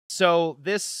So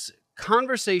this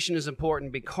conversation is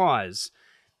important because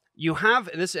you have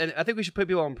this, and I think we should put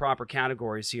people in proper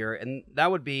categories here, and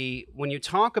that would be when you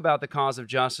talk about the cause of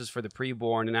justice for the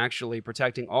preborn and actually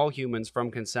protecting all humans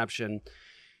from conception,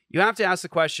 you have to ask the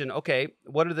question, okay,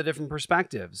 what are the different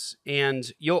perspectives?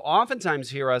 And you'll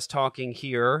oftentimes hear us talking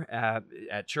here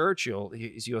at church.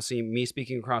 You'll see me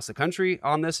speaking across the country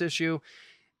on this issue.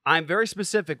 I'm very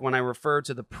specific when I refer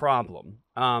to the problem.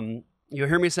 You'll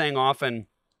hear me saying often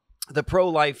the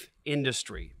pro-life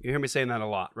industry. You hear me saying that a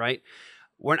lot, right?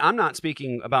 When I'm not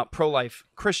speaking about pro-life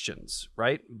Christians,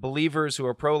 right? Believers who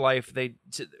are pro-life,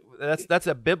 that's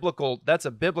a biblical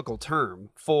term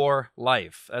for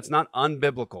life. That's not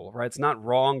unbiblical, right? It's not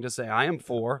wrong to say I am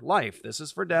for life. This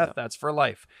is for death, that's for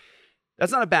life.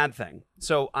 That's not a bad thing.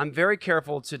 So I'm very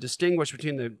careful to distinguish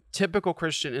between the typical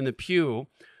Christian in the pew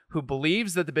who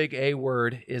believes that the big A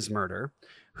word is murder,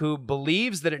 who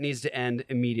believes that it needs to end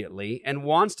immediately and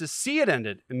wants to see it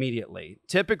ended immediately.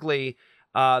 Typically,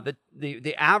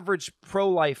 the average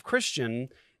pro-life Christian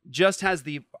just has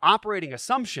the operating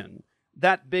assumption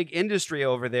that big industry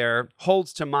over there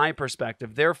holds to my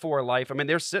perspective. Therefore, life. I mean,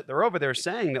 they're over there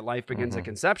saying that life begins at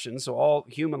conception, so all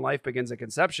human life begins at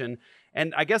conception,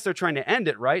 and I guess they're trying to end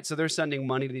it, right? So they're sending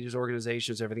money to these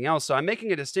organizations, everything else. So I'm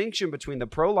making a distinction between the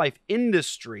pro-life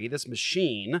industry, this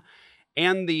machine,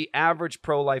 and the average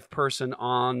pro-life person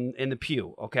in the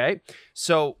pew, okay?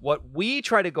 So what we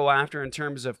try to go after in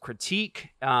terms of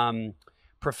critique,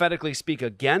 prophetically speak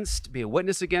against, be a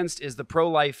witness against, is the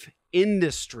pro-life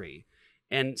industry.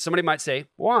 And somebody might say,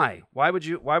 why? Why would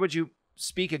you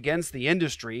speak against the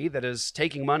industry that is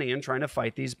taking money and trying to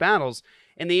fight these battles?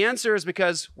 And the answer is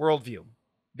because worldview,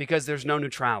 because there's no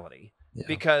neutrality. Yeah.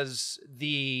 Because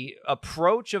the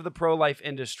approach of the pro-life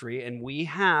industry, and we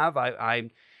have,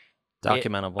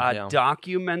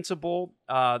 documentable,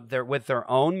 they're with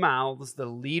their own mouths, the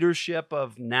leadership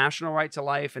of National Right to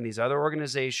Life and these other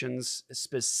organizations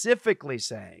specifically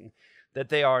saying that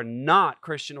they are not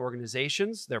Christian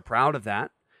organizations. They're proud of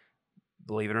that.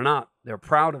 Believe it or not, they're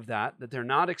proud of that they're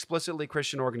not explicitly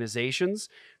Christian organizations,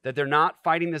 that they're not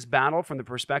fighting this battle from the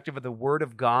perspective of the Word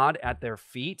of God at their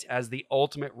feet as the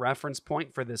ultimate reference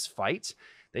point for this fight.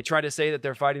 They try to say that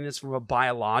they're fighting this from a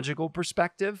biological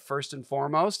perspective, first and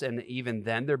foremost, and even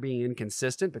then they're being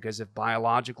inconsistent, because if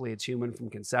biologically it's human from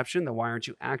conception, then why aren't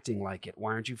you acting like it?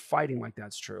 Why aren't you fighting like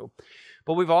that's true?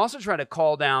 But we've also tried to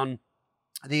call down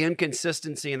the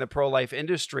inconsistency in the pro-life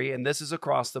industry, and this is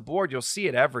across the board. You'll see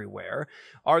it everywhere.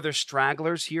 Are there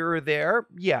stragglers here or there?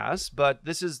 Yes, but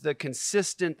this is the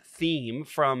consistent theme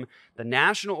from the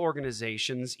national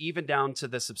organizations, even down to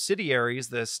the subsidiaries,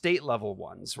 the state-level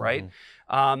ones, right?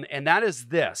 And that is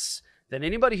this, that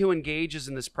anybody who engages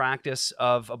in this practice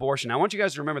of abortion, I want you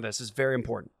guys to remember this is very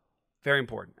important. Very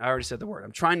important. I already said the word.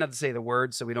 I'm trying not to say the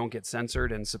word so we don't get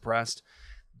censored and suppressed,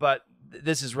 but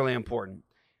this is really important.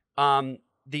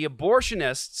 The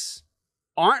abortionists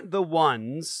aren't the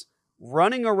ones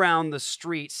running around the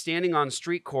street, standing on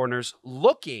street corners,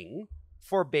 looking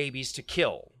for babies to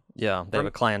kill. Yeah, they have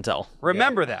a clientele.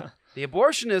 Remember that. The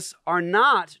abortionists are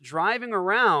not driving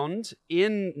around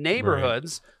in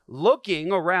neighborhoods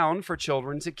looking around for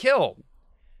children to kill.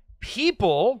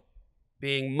 People,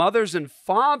 being mothers and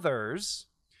fathers,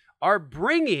 are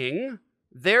bringing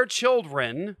their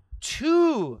children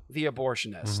to the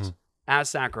abortionist as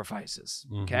sacrifices,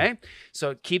 okay?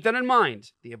 So keep that in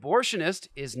mind. The abortionist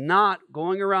is not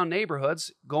going around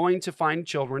neighborhoods going to find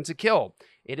children to kill.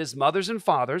 It is mothers and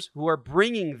fathers who are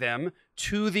bringing them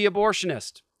to the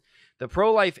abortionist. The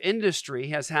pro-life industry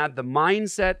has had the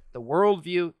mindset, the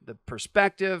worldview, the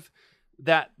perspective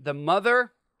that the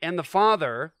mother and the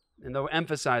father, and they'll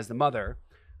emphasize the mother,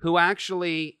 who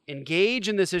actually engage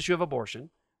in this issue of abortion,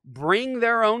 bring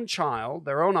their own child,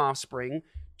 their own offspring,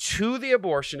 to the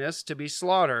abortionist to be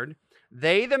slaughtered,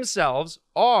 they themselves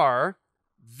are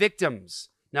victims.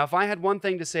 Now, if I had one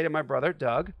thing to say to my brother,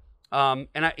 Doug,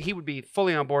 he would be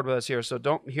fully on board with us here, so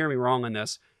don't hear me wrong on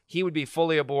this. He would be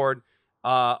fully aboard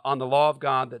on the law of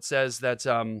God that says that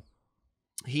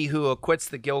he who acquits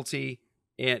the guilty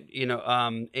and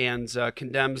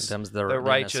condemns the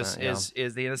righteous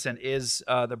is the innocent.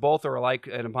 They both are alike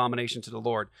an abomination to the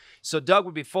Lord. So Doug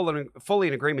would be fully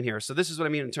in agreement here. So this is what I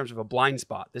mean in terms of a blind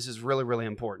spot. This is really, really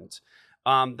important.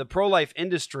 The pro-life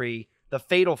industry, the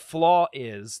fatal flaw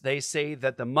is they say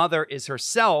that the mother is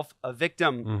herself a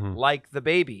victim like the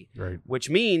baby, which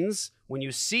means when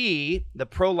you see the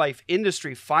pro-life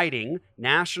industry fighting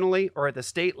nationally or at the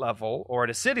state level or at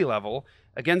a city level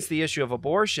against the issue of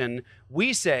abortion,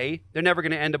 we say they're never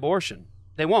going to end abortion.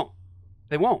 They won't.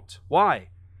 They won't. Why?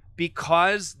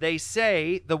 Because they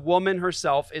say the woman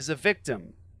herself is a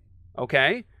victim.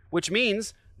 Okay? which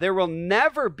means there will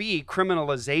never be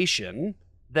criminalization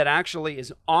that actually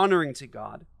is honoring to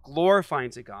God, glorifying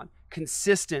to God,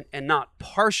 consistent and not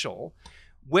partial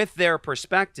with their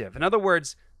perspective. In other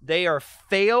words, they are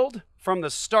failed from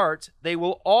the start. They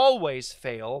will always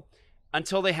fail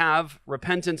until they have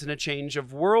repentance and a change of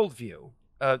worldview,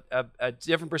 a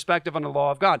different perspective on the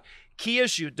law of God. Key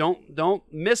issue, don't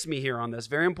miss me here on this,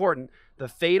 very important. The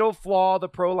fatal flaw of the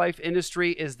pro-life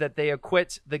industry is that they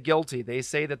acquit the guilty. They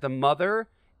say that the mother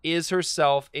is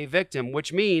herself a victim,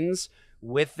 which means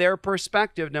with their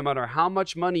perspective, no matter how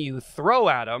much money you throw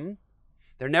at them,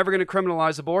 they're never going to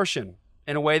criminalize abortion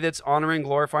in a way that's honoring,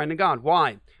 glorifying to God.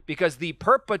 Why? Because the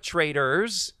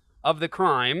perpetrators of the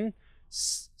crime,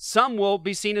 some will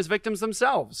be seen as victims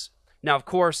themselves. Now, of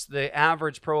course, the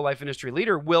average pro-life industry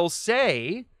leader will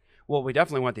say, well, we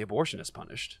definitely want the abortionist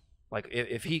punished. Like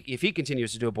if he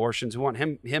continues to do abortions, we want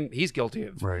him he's guilty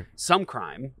of some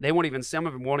crime. Some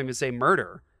of them won't even say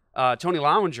murder. Tony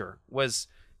Lowinger was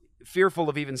fearful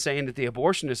of even saying that the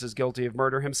abortionist is guilty of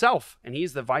murder himself. And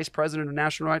he's the vice president of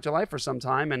National Right to Life for some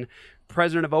time and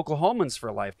president of Oklahomans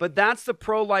for life. But that's the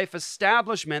pro-life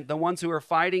establishment, the ones who are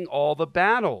fighting all the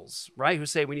battles, right? Who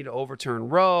say we need to overturn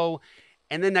Roe.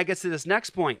 And then that gets to this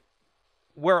next point,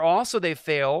 where also they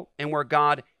fail and where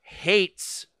God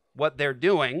hates what they're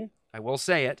doing. I will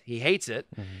say it, he hates it,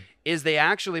 is they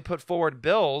actually put forward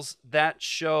bills that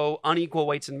show unequal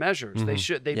weights and measures.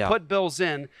 They put bills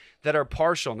in that are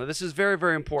partial. Now, this is very,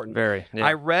 very important.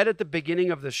 I read at the beginning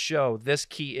of the show this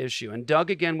key issue, and Doug,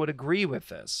 again, would agree with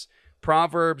this.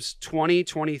 Proverbs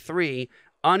 20:23,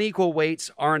 unequal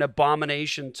weights are an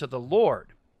abomination to the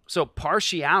Lord. So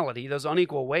partiality, those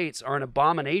unequal weights, are an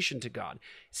abomination to God.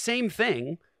 Same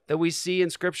thing that we see in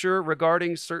Scripture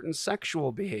regarding certain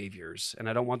sexual behaviors. And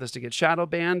I don't want this to get shadow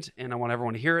banned, and I want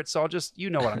everyone to hear it, so I'll just, you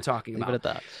know what I'm talking about. Leave it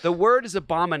at that. The word is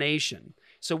abomination.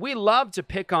 So we love to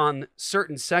pick on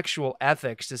certain sexual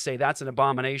ethics to say that's an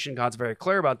abomination. God's very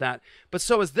clear about that. But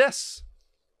so is this.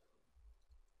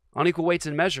 Unequal weights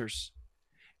and measures.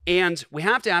 And we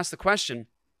have to ask the question,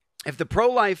 if the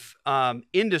pro-life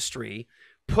industry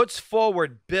puts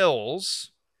forward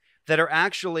bills that are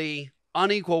actually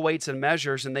unequal weights and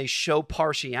measures and they show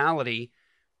partiality,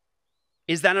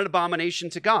 is that an abomination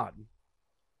to God?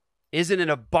 Is it an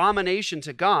abomination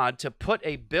to God to put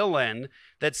a bill in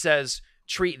that says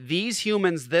treat these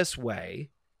humans this way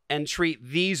and treat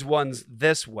these ones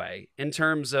this way in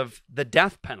terms of the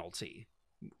death penalty?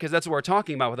 Because that's what we're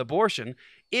talking about with abortion,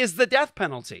 is the death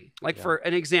penalty. For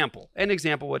an example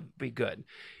would be good.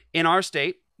 In our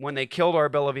state, when they killed our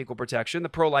Bill of Equal Protection, the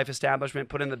pro-life establishment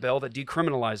put in the bill that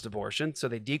decriminalized abortion. So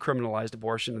they decriminalized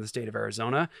abortion in the state of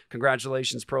Arizona.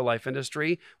 Congratulations, pro-life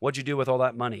industry. What'd you do with all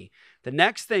that money? The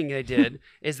next thing they did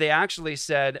is they actually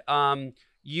said,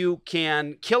 you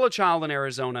can kill a child in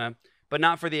Arizona, but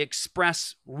not for the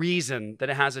express reason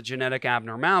that it has a genetic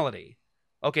abnormality.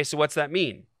 Okay, so what's that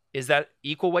mean? Is that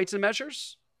equal weights and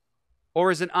measures?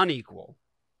 Or is it unequal?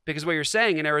 Because what you're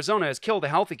saying in Arizona is kill the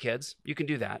healthy kids. You can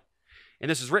do that. And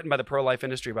this is written by the pro-life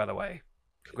industry, by the way.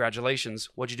 Congratulations.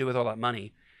 What'd you do with all that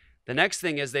money? The next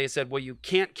thing is they said, well, you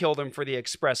can't kill them for the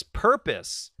express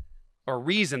purpose or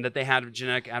reason that they had a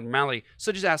genetic abnormality.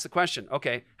 So just ask the question,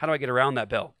 okay, how do I get around that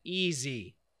bill?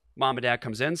 Easy. Mom and dad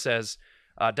comes in, says,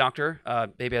 doctor,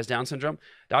 baby has Down syndrome.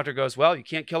 Doctor goes, well, you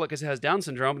can't kill it because it has Down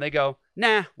syndrome. And they go,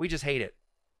 nah, we just hate it.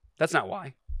 That's not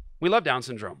why. We love Down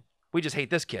syndrome. We just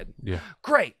hate this kid. Yeah.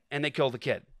 Great. And they kill the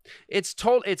kid.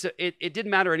 It didn't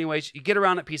matter anyways. You get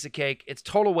around that piece of cake. It's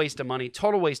total waste of money,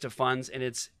 total waste of funds, and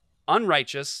it's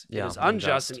unrighteous. It is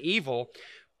unjust and evil,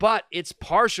 but it's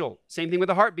partial. Same thing with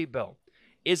the heartbeat bill.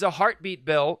 Is a heartbeat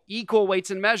bill equal weights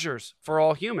and measures for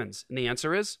all humans? And the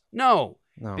answer is no.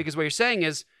 Because what you're saying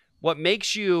is what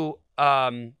makes you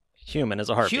human is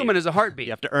a heartbeat. Human is a heartbeat.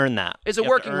 You have to earn that. It's a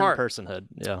working heart. Personhood.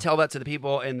 Yeah. Tell that to the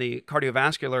people in the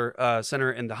cardiovascular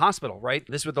center in the hospital, right?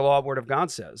 This is what the law word of God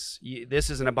says.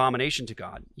 This is an abomination to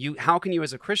God. How can you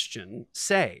as a Christian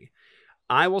say,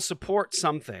 I will support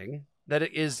something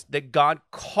that God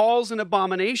calls an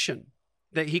abomination,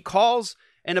 that he calls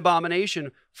an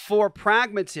abomination for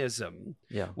pragmatism?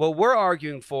 Yeah. What we're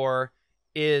arguing for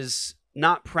is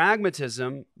not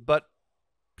pragmatism, but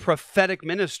prophetic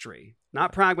ministry.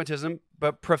 Not pragmatism,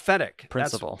 but prophetic.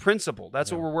 Principle.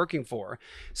 That's what we're working for.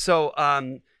 So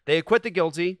they acquit the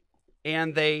guilty,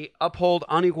 and they uphold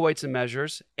unequal weights and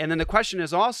measures. And then the question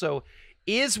is also,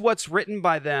 is what's written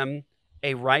by them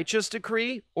a righteous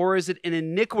decree, or is it an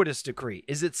iniquitous decree?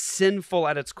 Is it sinful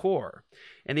at its core?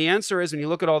 And the answer is, when you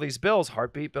look at all these bills,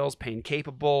 heartbeat bills, pain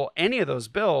capable, any of those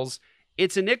bills,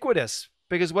 it's iniquitous,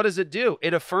 Because what does it do?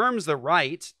 It affirms the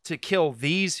right to kill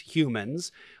these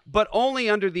humans, but only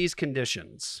under these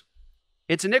conditions.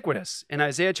 It's iniquitous. In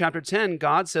Isaiah chapter 10,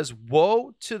 God says,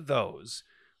 woe to those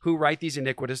who write these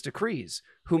iniquitous decrees,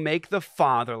 who make the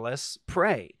fatherless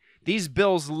prey. These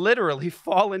bills literally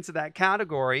fall into that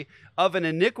category of an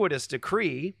iniquitous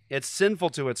decree. It's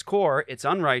sinful to its core. It's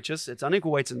unrighteous. It's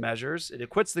unequal weights and measures. It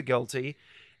acquits the guilty.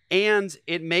 And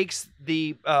it makes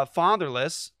the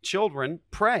fatherless children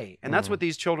prey. And that's what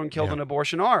these children killed in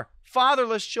abortion are.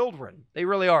 Fatherless children. They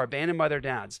really are, abandoned by their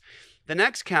dads. The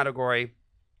next category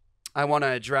I want to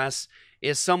address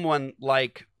is someone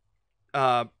like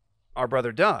our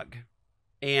brother Doug.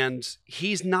 And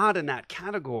he's not in that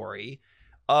category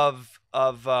of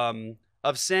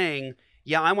saying,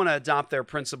 yeah, I want to adopt their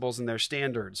principles and their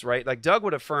standards, right? Like Doug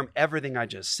would affirm everything I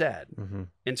just said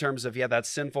in terms of, yeah, that's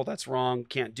sinful, that's wrong,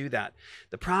 can't do that.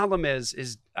 The problem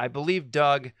is I believe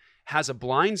Doug has a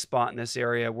blind spot in this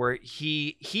area where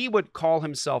he would call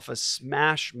himself a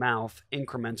smash mouth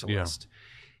incrementalist.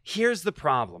 Here's the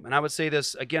problem, and I would say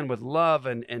this again with love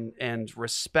and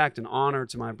respect and honor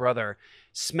to my brother.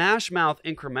 Smash mouth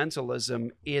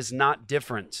incrementalism is not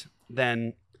different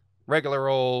than regular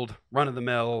old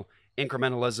run-of-the-mill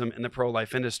incrementalism in the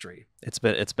pro-life industry. It's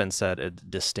been said, a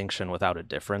distinction without a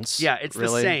difference. Yeah, it's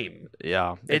really. The same.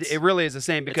 Yeah, it really is the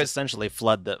same because it's essentially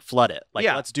flood it. Like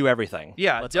let's do everything.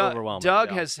 Yeah, let's overwhelm it. Doug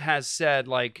has said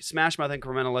like smash mouth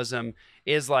incrementalism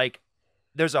is like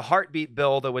there's a heartbeat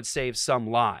bill that would save some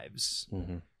lives.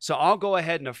 So I'll go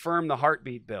ahead and affirm the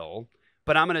heartbeat bill,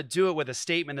 but I'm going to do it with a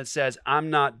statement that says I'm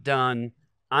not done.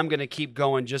 I'm going to keep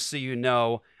going. Just so you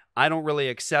know, I don't really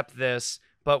accept this,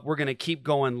 but we're going to keep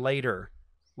going later.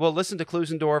 Well, listen to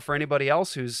Klusendorf or anybody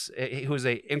else who's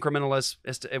a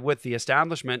incrementalist with the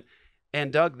establishment.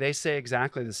 And Doug, they say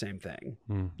exactly the same thing.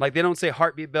 Like they don't say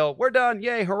heartbeat bill, we're done,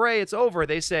 yay, hooray, it's over.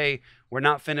 They say we're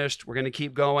not finished. We're going to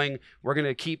keep going. We're going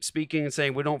to keep speaking and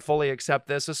saying we don't fully accept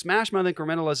this. So smash mouth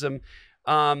incrementalism,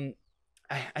 a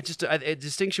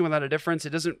distinction without a difference.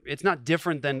 It's not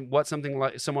different than what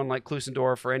someone like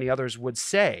Klusendorf or any others would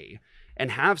say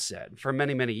and have said for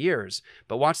many, many years.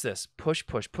 But watch this. Push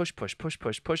back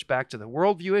to the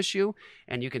worldview issue.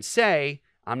 And you can say,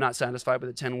 I'm not satisfied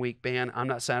with the 10-week ban. I'm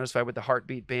not satisfied with the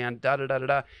heartbeat ban,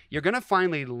 da-da-da-da-da. You're going to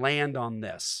finally land on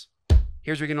this.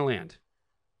 Here's where you're going to land.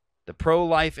 The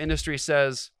pro-life industry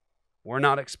says, we're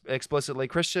not explicitly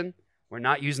Christian. We're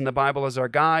not using the Bible as our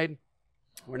guide.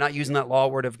 We're not using that law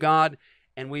word of God.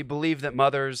 And we believe that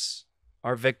mothers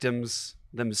are victims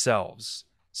themselves.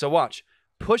 So watch.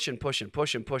 Push.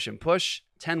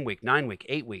 10-week, 9-week,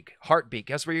 8-week, heartbeat.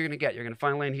 Guess where you're going to get? You're going to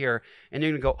finally land here, and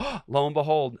you're going to go, oh, lo and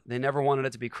behold, they never wanted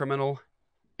it to be criminal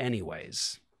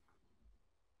anyways.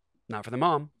 Not for the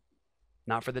mom,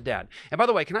 not for the dad. And by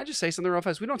the way, can I just say something real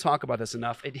fast? We don't talk about this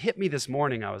enough. It hit me this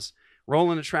morning. I was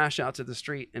rolling the trash out to the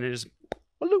street, and it just,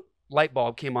 light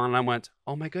bulb came on, and I went,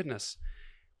 oh my goodness,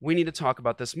 we need to talk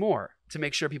about this more to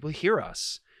make sure people hear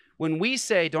us. When we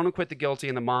say don't acquit the guilty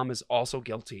and the mom is also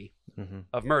guilty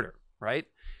of murder, right?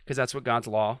 Because that's what God's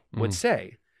law would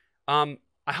say. I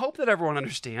hope that everyone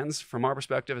understands from our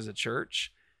perspective as a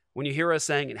church, when you hear us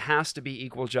saying it has to be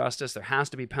equal justice, there has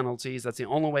to be penalties, that's the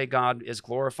only way God is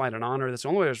glorified and honored, that's the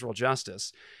only way there's real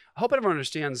justice. I hope everyone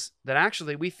understands that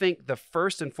actually we think the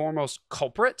first and foremost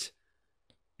culprit,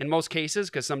 in most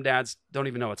cases, because some dads don't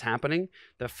even know what's happening,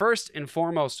 the first and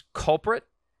foremost culprit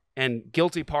and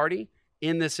guilty party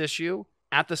in this issue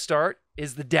at the start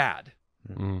is the dad.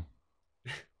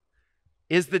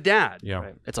 Is the dad. Yeah.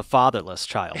 Right. It's a fatherless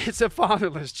child. It's a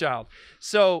fatherless child.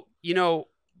 So,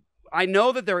 I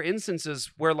know that there are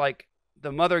instances where like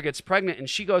the mother gets pregnant and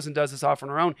she goes and does this off on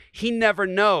her own. He never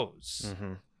knows.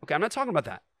 Okay, I'm not talking about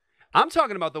that. I'm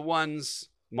talking about the ones,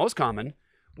 most common,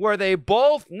 where they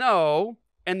both know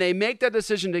and they make that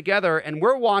decision together, and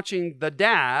we're watching the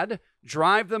dad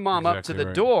drive the mom up to the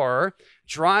door,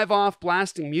 drive off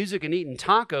blasting music and eating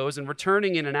tacos, and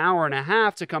returning in an hour and a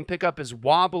half to come pick up his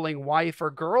wobbling wife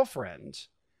or girlfriend.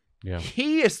 Yeah.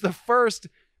 He is the first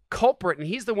culprit, and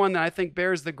he's the one that I think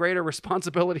bears the greater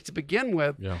responsibility to begin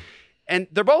with. Yeah. And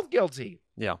they're both guilty.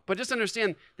 Yeah. But just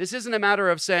understand, this isn't a matter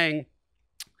of saying,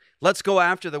 let's go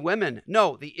after the women.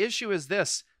 No, the issue is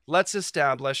this. Let's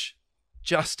establish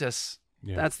justice.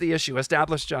 Yeah. That's the issue.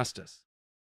 Establish justice.